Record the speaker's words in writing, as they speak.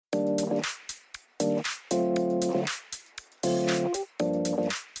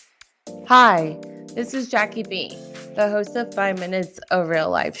Hi, this is Jacqui B, the host of 5 Minutes of Real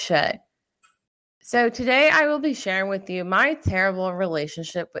Life Shit. So today I will be sharing with you my terrible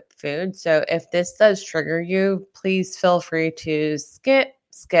relationship with food. So if this does trigger you, please feel free to skip.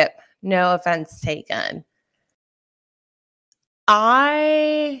 No offense taken.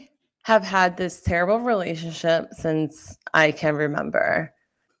 I have had this terrible relationship since I can remember.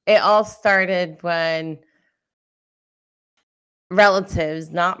 It all started when relatives,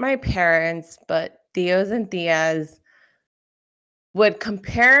 not my parents, but Tios and Tias, would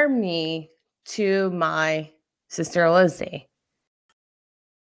compare me to my sister Lizzie.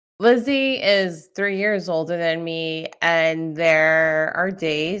 Lizzie is 3 years older than me, and there are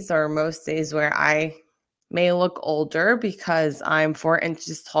days, or most days, where I may look older because I'm 4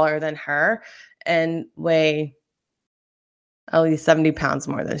 inches taller than her and weigh at least 70 pounds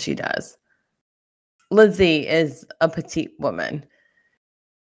more than she does. Lizzie is a petite woman.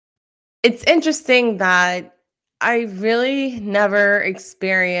 It's interesting that I really never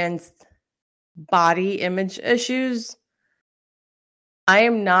experienced body image issues. I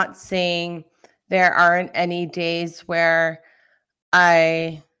am not saying there aren't any days where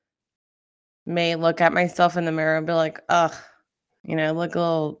I may look at myself in the mirror and be like, ugh, look a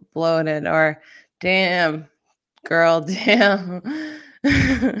little bloated, or damn, girl, damn,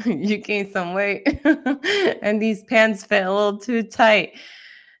 you gained some weight and these pants fit a little too tight.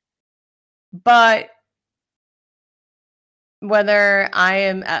 But whether I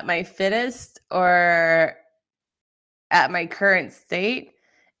am at my fittest or at my current state,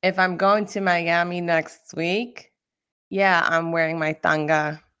 if I'm going to Miami next week, yeah, I'm wearing my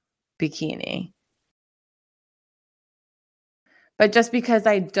tanga bikini. But just because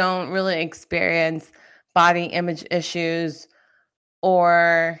I don't really experience body image issues,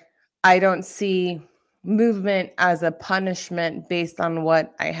 or I don't see movement as a punishment based on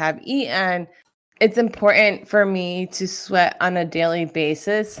what I have eaten, it's important for me to sweat on a daily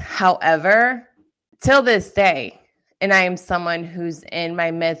basis. However, till this day, and I am someone who's in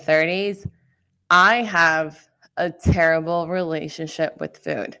my mid-30s, I have a terrible relationship with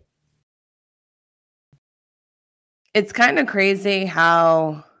food. It's kind of crazy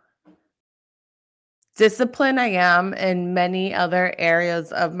how disciplined I am in many other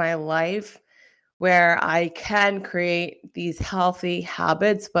areas of my life where I can create these healthy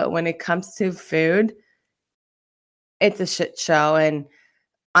habits, but when it comes to food, it's a shit show and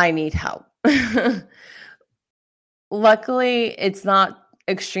I need help. Luckily, it's not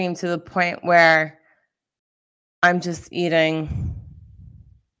extreme to the point where I'm just eating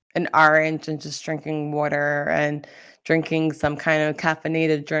an orange and just drinking water and drinking some kind of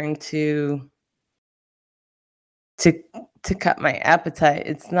caffeinated drink to cut my appetite.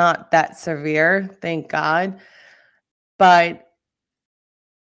 It's not that severe, thank God. But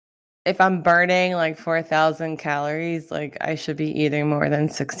if I'm burning like 4,000 calories, like I should be eating more than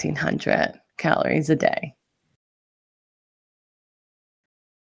 1,600 calories a day.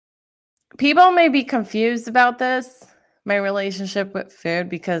 People may be confused about this, my relationship with food,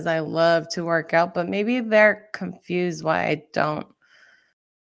 because I love to work out, but maybe they're confused why I don't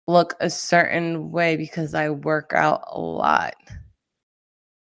look a certain way because I work out a lot.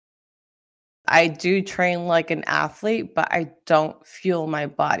 I do train like an athlete, but I don't fuel my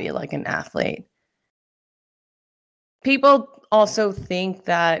body like an athlete. People also think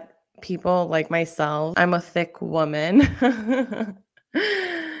that people like myself, I'm a thick woman,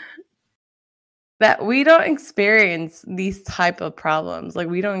 that we don't experience these type of problems. Like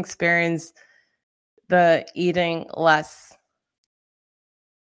we don't experience the eating less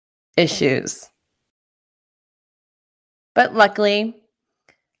issues. But luckily,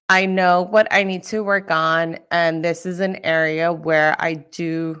 I know what I need to work on, and this is an area where I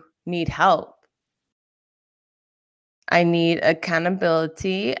do need help. I need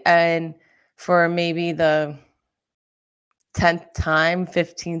accountability, and for maybe the 10th time,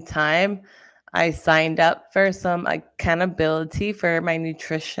 15th time, I signed up for some accountability for my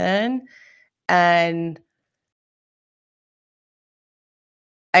nutrition, and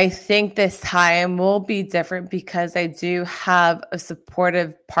I think this time will be different because I do have a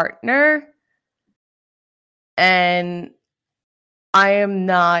supportive partner, and I am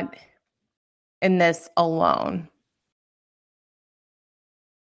not in this alone.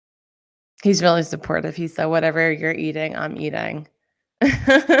 He's really supportive. He said, whatever you're eating, I'm eating.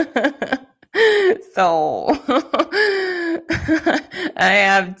 So I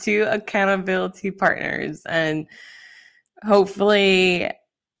have 2 accountability partners, and hopefully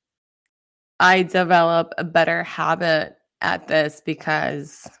I develop a better habit at this,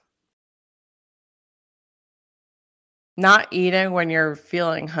 because Not eating when you're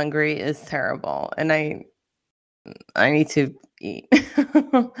feeling hungry is terrible, and I need to eat.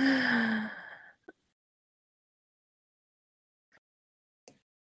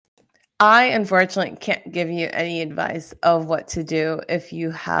 I unfortunately can't give you any advice of what to do if you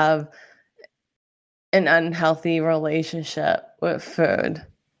have an unhealthy relationship with food,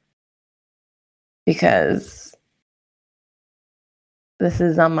 because this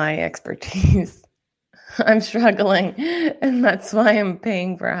is not my expertise. I'm struggling, and that's why I'm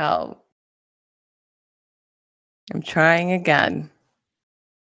paying for help. I'm trying again.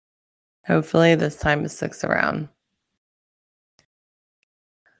 Hopefully this time it sticks around.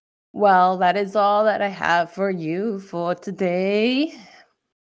 Well, that is all that I have for you for today.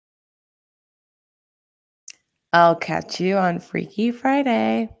 I'll catch you on Freaky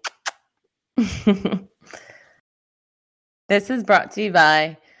Friday. This is brought to you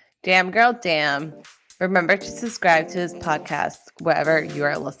by Damn Girl Damn. Remember to subscribe to this podcast wherever you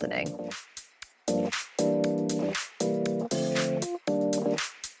are listening.